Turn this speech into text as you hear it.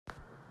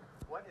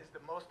is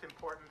the most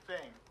important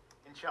thing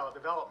in child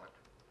development?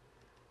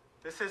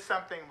 This is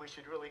something we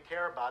should really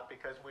care about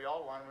because we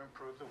all want to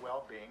improve the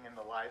well-being and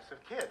the lives of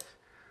kids.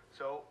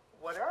 So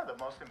what are the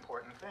most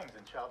important things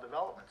in child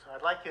development? So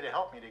I'd like you to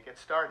help me to get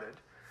started.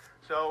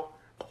 So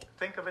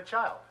think of a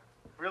child.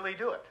 Really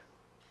do it.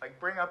 Like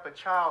bring up a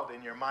child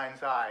in your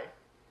mind's eye.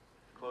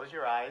 Close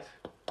your eyes.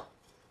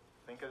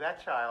 Think of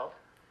that child.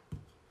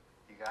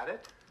 You got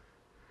it?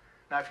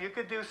 Now if you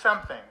could do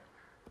something,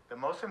 the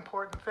most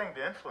important thing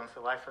to influence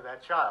the life of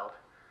that child,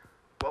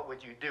 what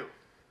would you do?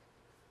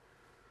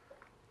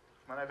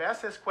 When I've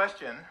asked this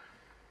question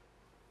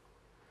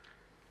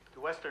to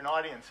Western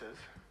audiences,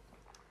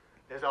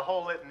 there's a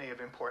whole litany of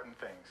important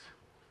things.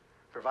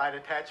 Provide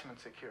attachment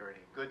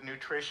security, good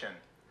nutrition,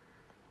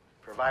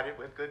 provide it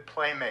with good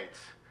playmates,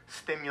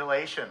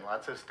 stimulation,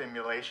 lots of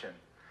stimulation,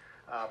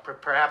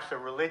 perhaps a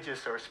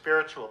religious or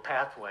spiritual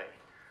pathway,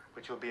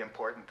 which will be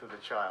important to the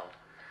child.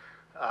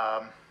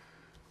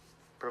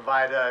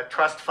 Provide a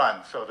trust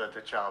fund so that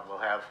the child will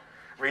have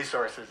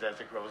resources as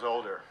it grows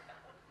older.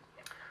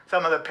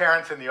 Some of the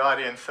parents in the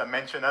audience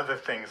mention other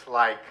things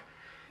like,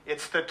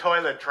 it's the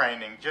toilet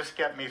training, just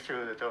get me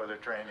through the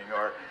toilet training,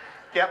 or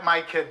get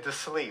my kid to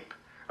sleep,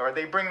 or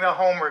they bring the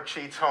homework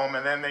sheets home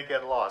and then they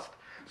get lost.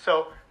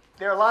 So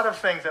there are a lot of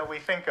things that we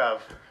think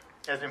of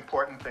as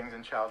important things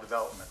in child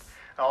development.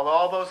 And although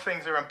all those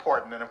things are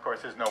important, and of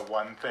course there's no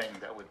one thing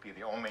that would be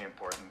the only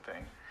important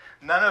thing,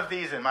 none of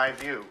these, in my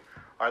view,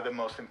 are the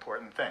most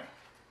important thing.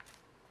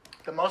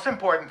 The most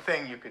important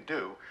thing you could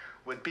do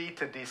would be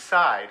to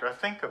decide or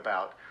think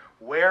about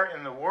where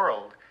in the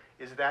world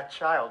is that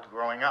child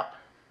growing up.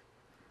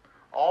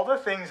 All the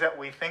things that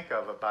we think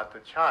of about the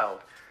child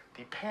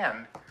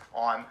depend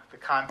on the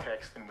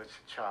context in which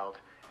the child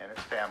and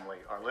its family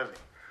are living.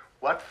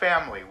 What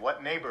family,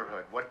 what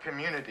neighborhood, what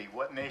community,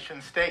 what nation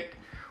state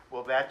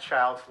will that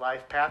child's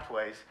life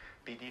pathways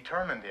be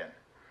determined in?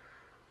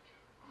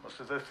 Most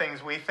of the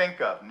things we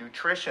think of,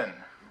 nutrition,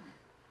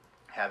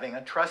 having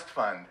a trust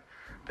fund,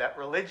 that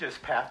religious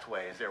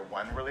pathway. Is there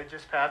one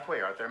religious pathway?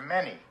 Are there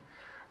many?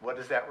 What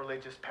does that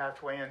religious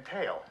pathway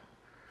entail?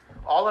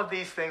 All of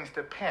these things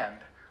depend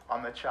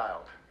on the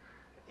child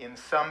in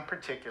some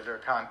particular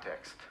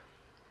context.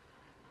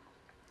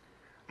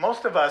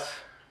 Most of us,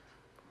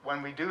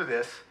 when we do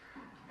this,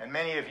 and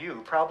many of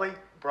you probably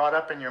brought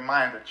up in your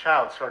mind a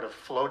child sort of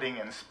floating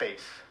in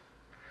space.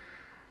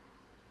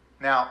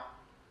 Now,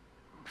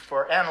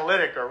 for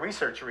analytic or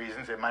research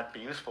reasons, it might be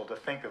useful to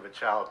think of a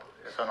child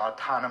as an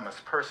autonomous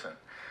person,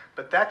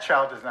 but that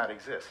child does not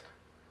exist.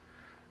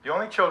 The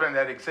only children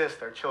that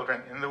exist are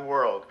children in the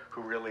world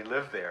who really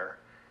live there,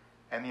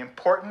 and the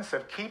importance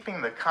of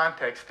keeping the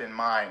context in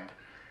mind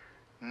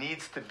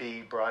needs to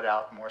be brought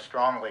out more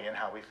strongly in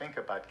how we think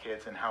about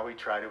kids and how we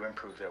try to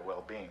improve their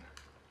well-being.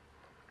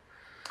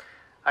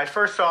 I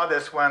first saw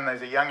this when,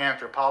 as a young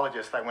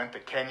anthropologist, I went to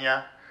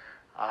Kenya.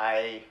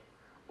 I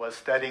was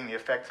studying the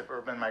effects of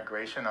urban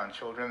migration on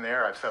children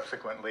there. I've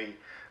subsequently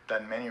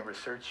done many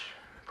research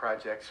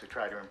projects to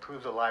try to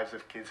improve the lives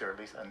of kids, or at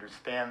least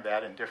understand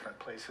that in different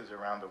places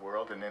around the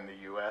world and in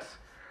the US.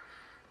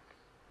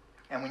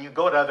 And when you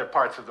go to other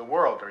parts of the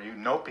world, or you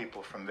know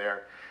people from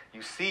there,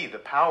 you see the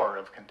power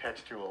of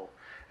contextual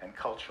and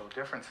cultural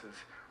differences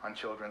on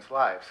children's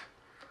lives.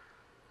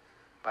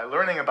 By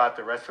learning about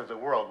the rest of the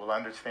world, we'll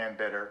understand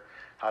better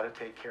how to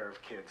take care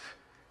of kids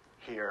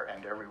here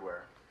and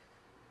everywhere.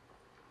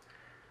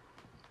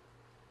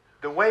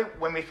 The way,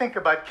 when we think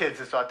about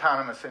kids as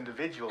autonomous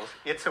individuals,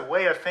 it's a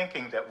way of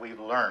thinking that we've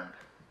learned.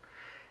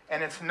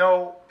 And it's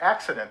no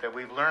accident that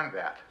we've learned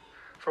that.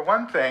 For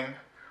one thing,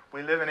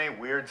 we live in a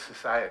weird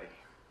society.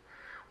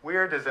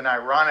 Weird is an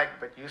ironic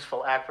but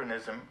useful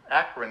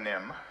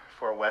acronym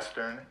for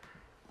Western,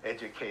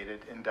 educated,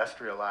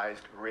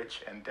 industrialized,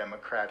 rich, and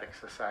democratic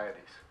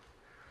societies.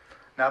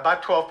 Now,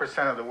 about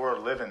 12% of the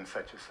world live in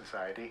such a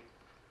society,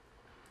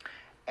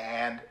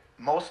 and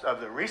most of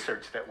the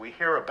research that we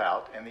hear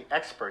about and the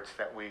experts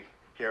that we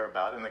hear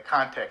about in the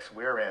context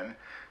we're in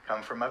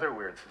come from other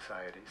weird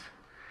societies.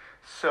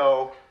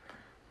 So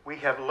we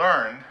have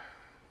learned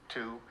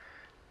to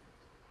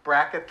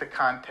bracket the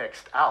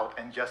context out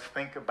and just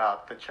think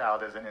about the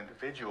child as an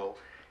individual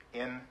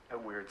in a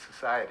weird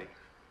society.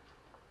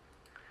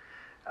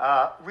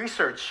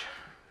 Research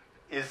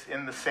is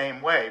in the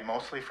same way,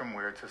 mostly from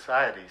weird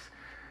societies.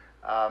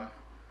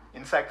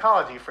 In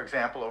psychology, for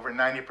example, over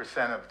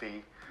 90% of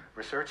the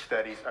research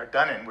studies are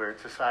done in weird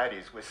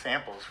societies with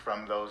samples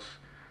from those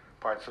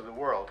parts of the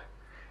world.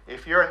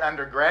 If you're an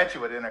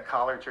undergraduate in a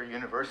college or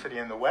university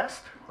in the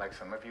West, like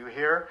some of you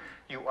here,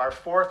 you are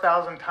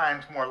 4,000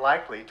 times more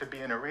likely to be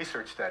in a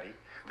research study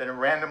than a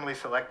randomly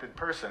selected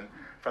person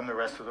from the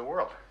rest of the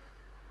world.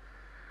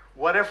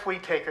 What if we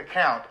take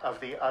account of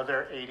the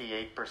other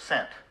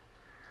 88%?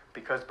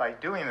 Because by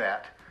doing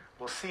that,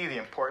 we'll see the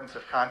importance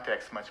of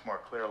context much more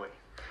clearly.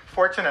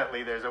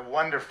 Fortunately, there's a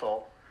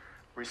wonderful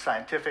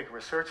scientific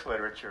research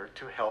literature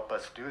to help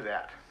us do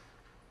that.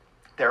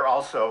 There are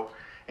also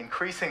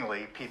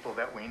increasingly people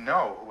that we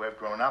know who have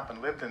grown up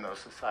and lived in those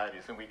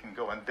societies, and we can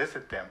go and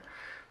visit them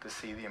to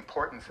see the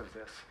importance of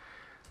this.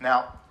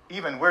 Now,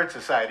 even weird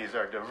societies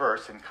are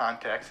diverse in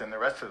context, and the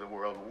rest of the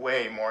world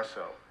way more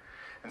so.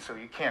 And so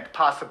you can't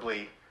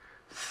possibly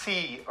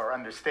see or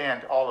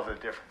understand all of the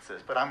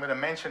differences. But I'm going to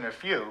mention a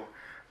few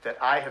that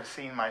I have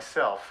seen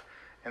myself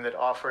and that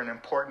offer an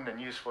important and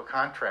useful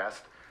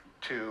contrast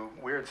to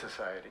weird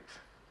societies.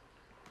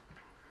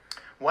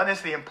 One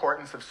is the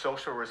importance of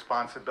social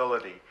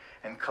responsibility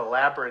and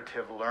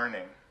collaborative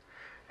learning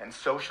and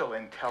social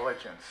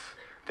intelligence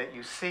that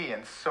you see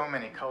in so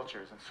many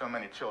cultures and so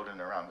many children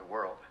around the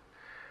world.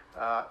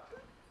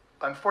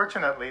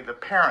 Unfortunately, the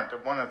parent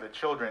of one of the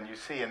children you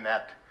see in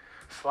that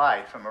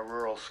slide from a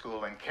rural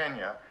school in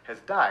Kenya has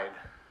died.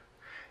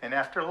 And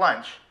after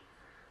lunch,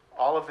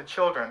 all of the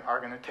children are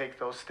going to take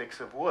those sticks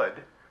of wood,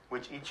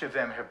 which each of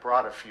them have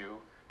brought a few,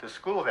 to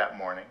school that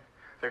morning.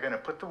 They're going to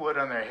put the wood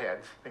on their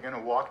heads. They're going to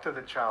walk to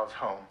the child's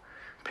home,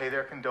 pay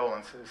their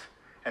condolences,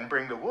 and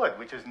bring the wood,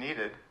 which is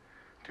needed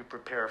to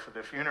prepare for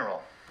the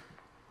funeral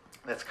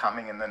that's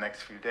coming in the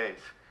next few days.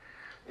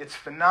 It's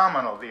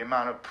phenomenal, the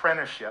amount of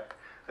apprenticeship,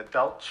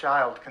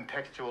 adult-child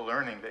contextual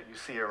learning that you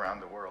see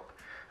around the world.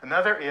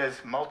 Another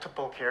is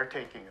multiple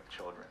caretaking of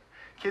children.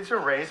 Kids are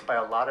raised by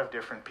a lot of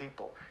different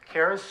people.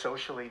 Care is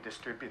socially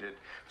distributed.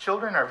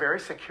 Children are very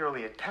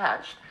securely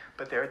attached,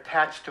 but they're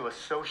attached to a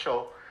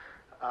social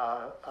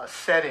a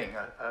setting,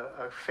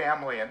 a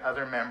family and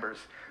other members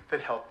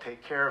that help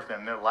take care of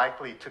them. They're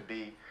likely to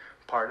be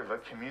part of a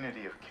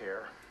community of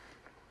care.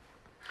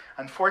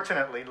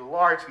 Unfortunately,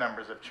 large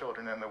numbers of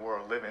children in the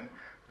world live in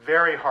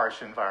very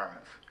harsh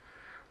environments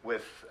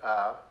with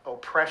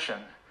oppression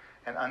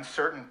and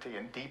uncertainty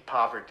and deep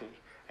poverty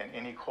and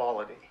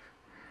inequality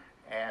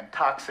and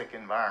toxic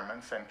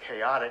environments and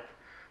chaotic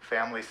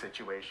family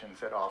situations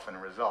that often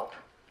result.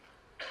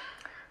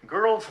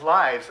 Girls'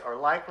 lives are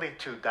likely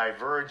to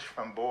diverge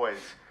from boys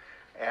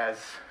as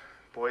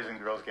boys and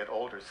girls get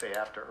older, say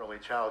after early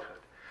childhood.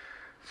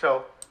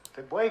 So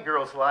the way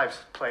girls' lives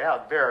play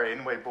out vary,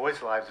 and the way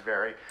boys' lives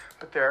vary,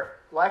 but they're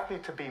likely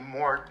to be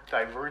more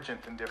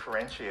divergent and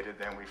differentiated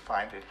than we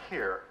find it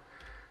here.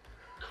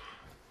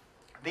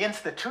 The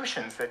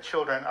institutions that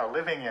children are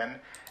living in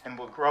and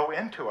will grow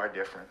into are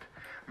different.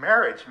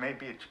 Marriage may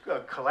be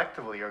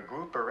collectively or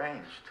group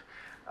arranged.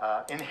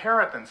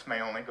 Inheritance may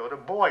only go to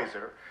boys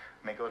or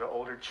may go to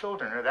older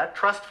children, or that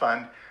trust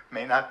fund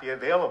may not be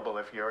available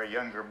if you're a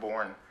younger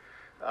born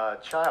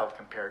child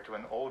compared to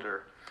an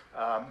older.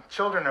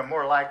 Children are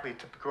more likely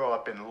to grow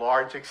up in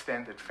large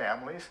extended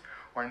families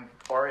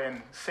or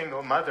in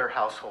single mother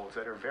households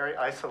that are very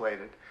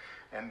isolated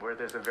and where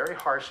there's a very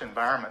harsh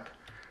environment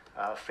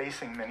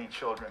facing many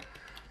children.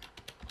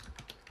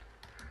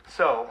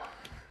 So,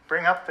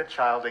 bring up the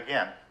child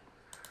again.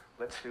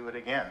 Let's do it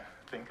again.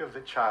 Think of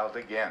the child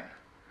again.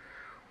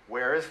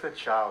 Where is the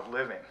child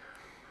living?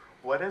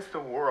 What is the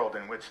world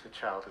in which the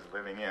child is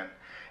living in?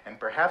 And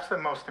perhaps the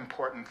most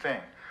important thing,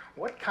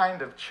 what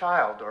kind of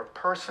child or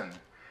person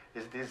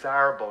is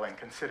desirable and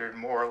considered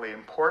morally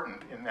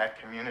important in that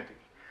community?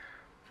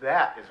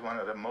 That is one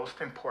of the most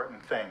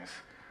important things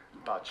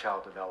about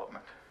child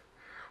development.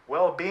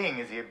 Well-being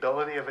is the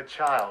ability of a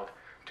child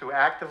to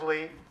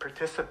actively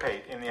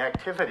participate in the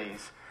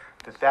activities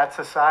that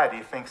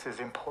society thinks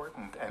is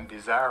important and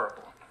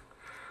desirable.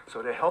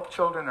 So to help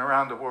children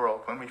around the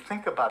world, when we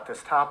think about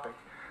this topic,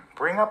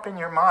 bring up in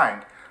your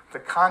mind the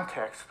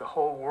context, the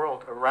whole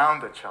world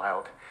around the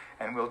child,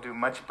 and we'll do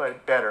much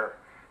better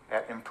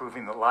at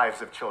improving the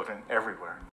lives of children everywhere.